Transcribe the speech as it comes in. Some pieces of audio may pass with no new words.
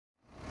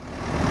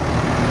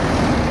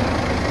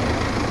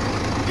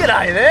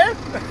G'day there,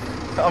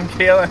 I'm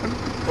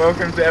Keelan.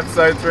 Welcome to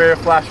episode 3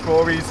 of Flash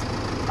Fourbys.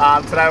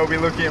 Today we'll be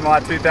looking at my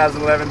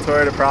 2011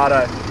 Toyota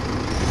Prado.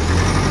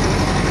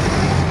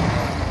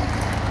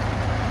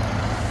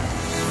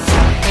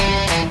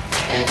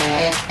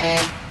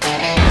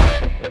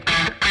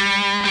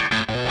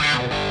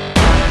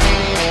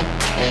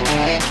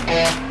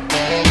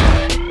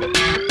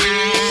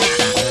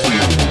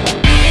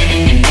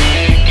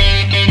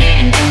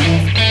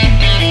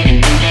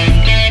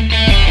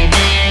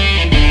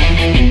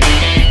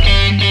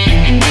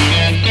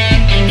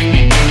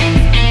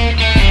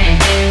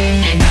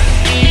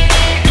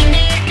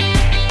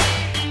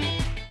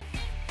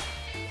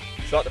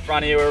 So at the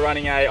front here we're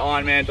running a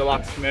Ironman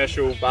Deluxe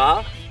commercial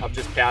bar. I've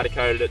just powder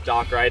coated it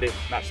dark grey to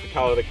match the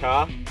colour of the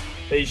car.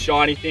 These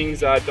shiny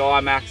things are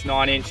Dimax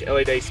 9-inch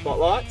LED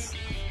spotlights,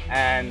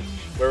 and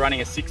we're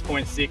running a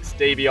 6.6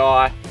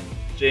 dBi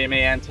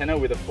GME antenna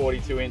with a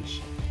 42-inch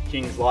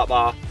King's light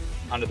bar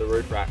under the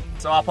roof rack.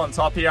 So up on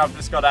top here I've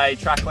just got a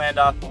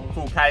Tracklander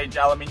full cage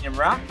aluminium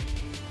rack.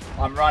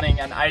 I'm running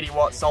an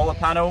 80-watt solar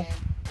panel,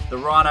 the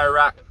Rhino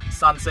rack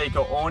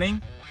Sunseeker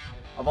awning.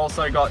 I've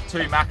also got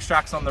 2 Max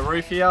tracks on the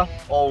roof here,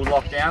 all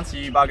locked down so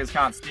you buggers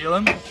can't steal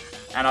them.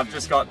 And I've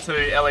just got 2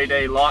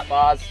 LED light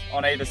bars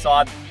on either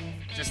side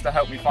just to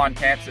help me find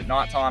camps at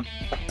night time.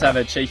 Let's have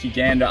a cheeky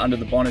gander under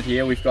the bonnet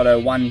here. We've got a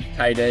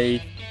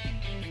 1KD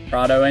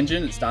Prado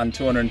engine. It's done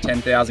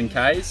 210,000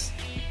 Ks.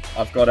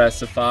 I've got a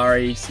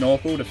Safari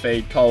snorkel to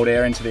feed cold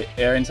air into the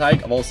air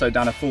intake. I've also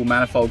done a full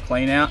manifold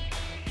clean out.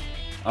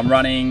 I'm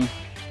running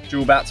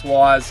dual bats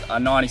wires, a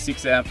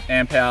 96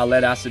 amp hour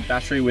lead acid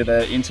battery with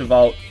an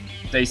intervolt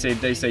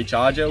DC-DC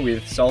charger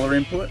with solar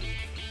input.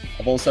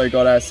 I've also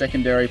got a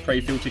secondary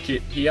pre-filter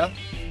kit here,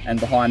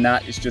 and behind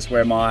that is just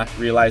where my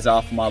relays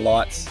are for my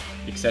lights,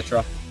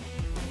 etc.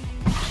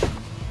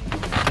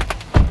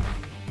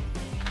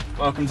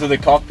 Welcome to the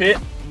cockpit.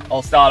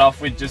 I'll start off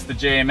with just the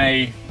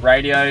GME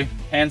radio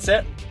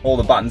handset. All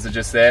the buttons are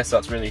just there, so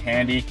it's really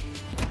handy.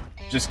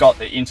 Just got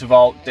the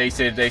intervolt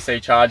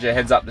DC-to-DC charger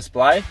heads-up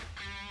display.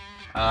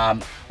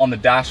 On the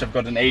dash I've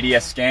got an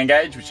EDS scan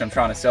gauge, which I'm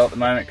trying to sell at the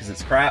moment because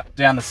it's crap.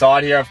 Down the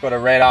side here I've got a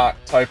Red Arc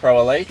Tow Pro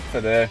Elite for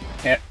the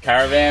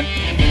Caravan.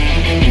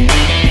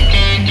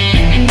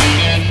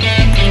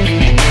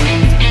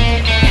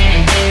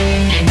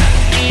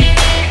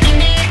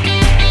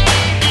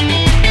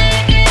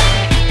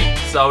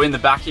 So in the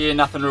back here,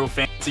 nothing real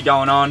fancy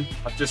going on.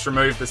 I've just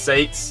removed the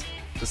seats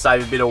to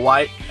save a bit of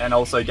weight and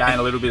also gain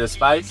a little bit of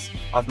space.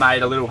 I've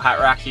made a little hat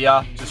rack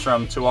here just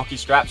from 2 hockey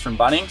straps from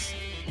Bunnings.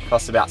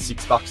 Costs about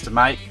 $6 to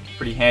make.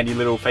 Pretty handy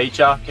little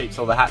feature, keeps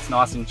all the hats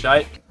nice in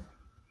shape.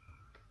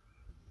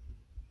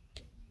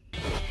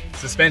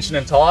 Suspension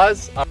and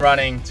tyres, I'm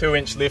running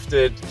 2-inch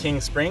lifted King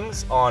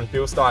springs on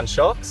Bilstein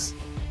shocks.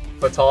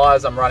 For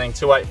tyres I'm running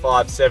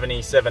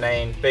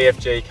 285/70/17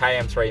 BFG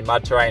KM3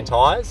 mud terrain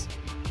tyres.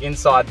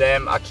 Inside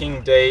them are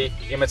King D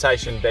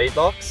imitation bead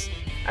locks,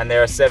 and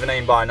they're a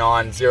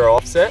 17x9 zero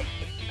offset,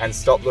 and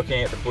stop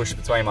looking at the bush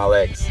between my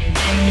legs.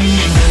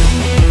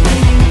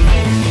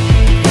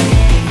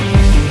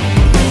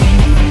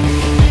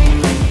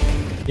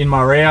 In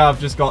my rear, I've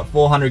just got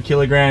 400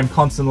 kilogram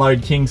constant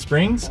load King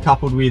springs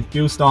coupled with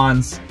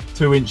Bilstein's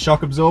 2-inch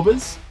shock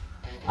absorbers.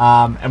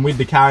 And with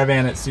the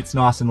Caravan, it sits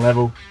nice and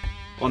level.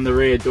 On the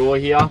rear door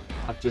here,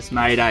 I've just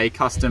made a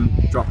custom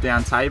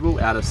drop-down table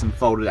out of some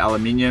folded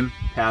aluminium,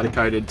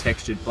 powder-coated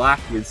textured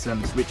black with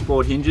some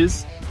switchboard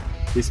hinges.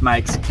 This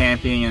makes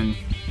camping and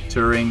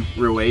touring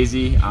real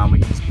easy. We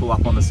can just pull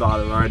up on the side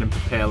of the road and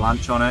prepare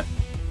lunch on it.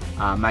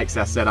 Makes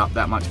our setup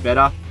that much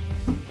better.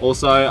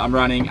 Also, I'm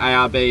running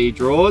ARB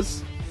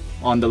drawers.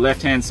 On the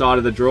left-hand side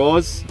of the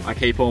drawers, I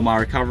keep all my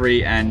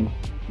recovery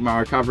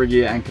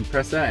gear and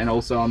compressor, and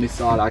also on this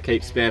side I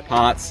keep spare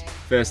parts,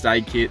 first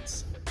aid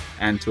kits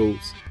and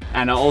tools.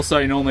 And I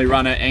also normally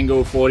run an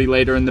Engel 40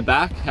 litre in the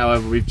back,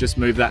 however we've just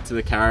moved that to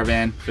the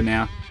Caravan for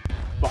now.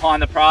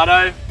 Behind the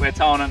Prado, we're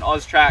towing an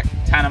Oztrack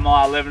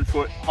Tanami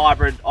 11-foot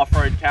hybrid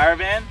off-road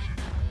Caravan.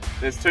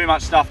 There's too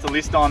much stuff to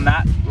list on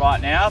that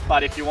right now,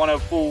 but if you want a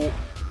full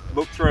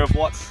look through of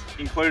what's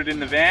included in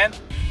the van,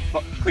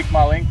 click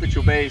my link, which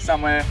will be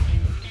somewhere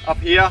up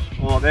here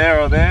or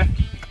there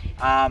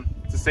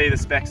to see the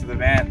specs of the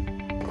van.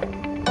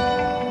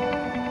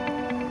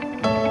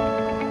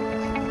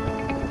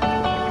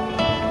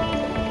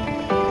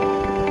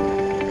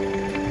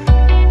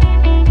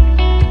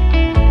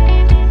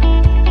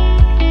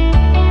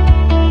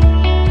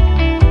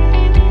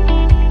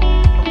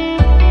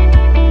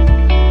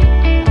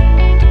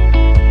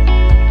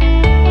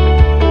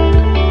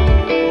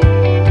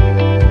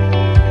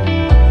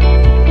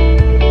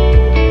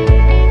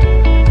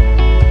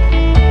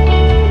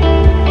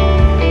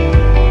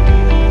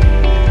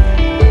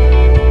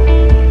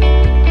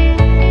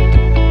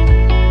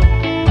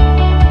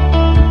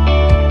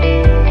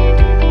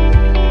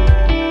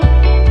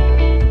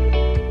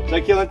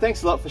 Keelan,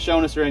 thanks a lot for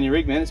showing us around your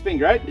rig, man. It's been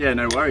great. Yeah,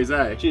 no worries,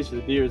 eh? Cheers for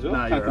the beer as well. No,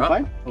 Can't you're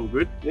complain. right. All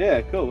good.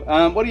 Yeah, cool.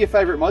 What are your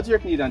favourite mods you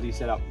reckon you've done to your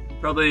setup?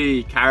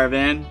 Probably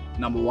Caravan,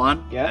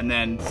 #1. Yeah. And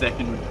then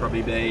second would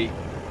probably be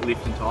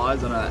lift and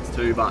tyres. I know that's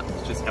too, but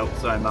it just helps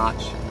so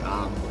much,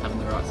 having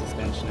the right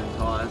suspension and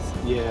tyres.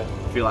 Yeah.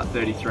 I feel like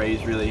 33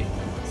 is really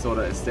sort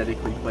of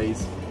aesthetically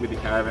pleased with the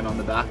Caravan on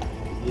the back.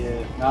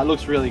 Yeah, no, it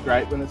looks really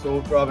great when it's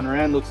all driving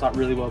around. Looks like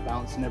really well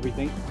balanced and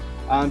everything.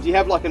 Do you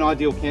have like an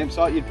ideal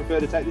campsite you'd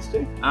prefer to take this to?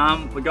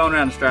 We're going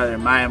around Australia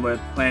in May, and we're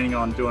planning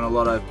on doing a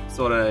lot of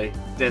sort of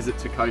desert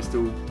to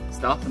coastal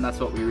stuff, and that's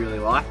what we really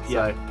like.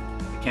 Yeah.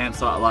 So the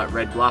campsite like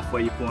Red Bluff,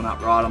 where you're pulling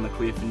up right on the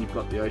cliff and you've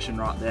got the ocean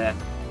right there,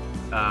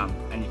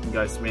 and you can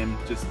go swim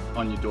just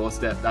on your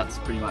doorstep. That's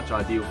pretty much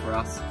ideal for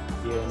us.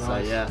 Yeah, nice. So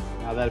yeah,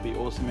 no, that'd be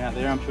awesome out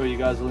there. I'm sure you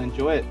guys will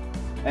enjoy it.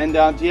 And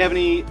do you have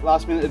any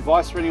last minute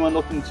advice for anyone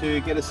looking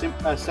to get a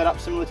setup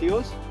similar to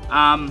yours?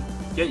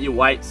 Get your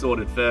weight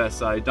sorted first,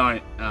 so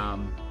don't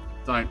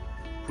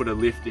put a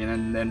lift in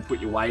and then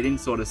put your weight in.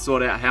 Sort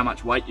out how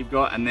much weight you've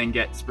got, and then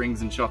get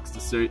springs and shocks to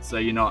suit, so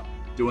you're not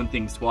doing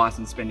things twice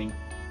and spending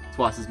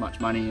twice as much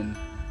money. And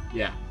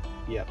yeah,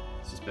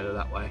 it's just better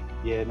that way.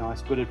 Yeah,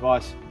 nice, good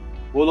advice.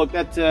 Well, look,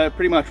 that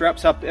pretty much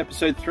wraps up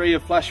episode 3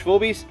 of Flash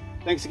Fourbys.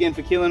 Thanks again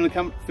for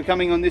Keelan for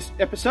coming on this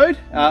episode.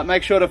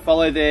 Make sure to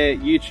follow their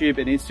YouTube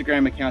and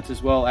Instagram accounts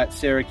as well, at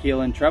Sarah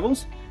Keelan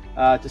Travels,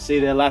 to see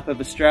their lap of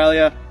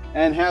Australia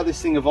and how this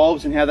thing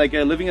evolves and how they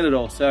go living it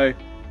all. So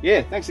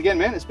yeah, thanks again,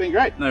 man. It's been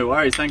great. No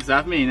worries. Thanks for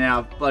having me.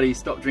 Now bloody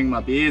stop drinking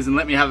my beers and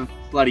let me have a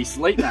bloody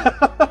sleep, mate.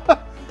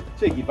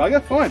 Cheeky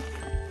bugger. Fine.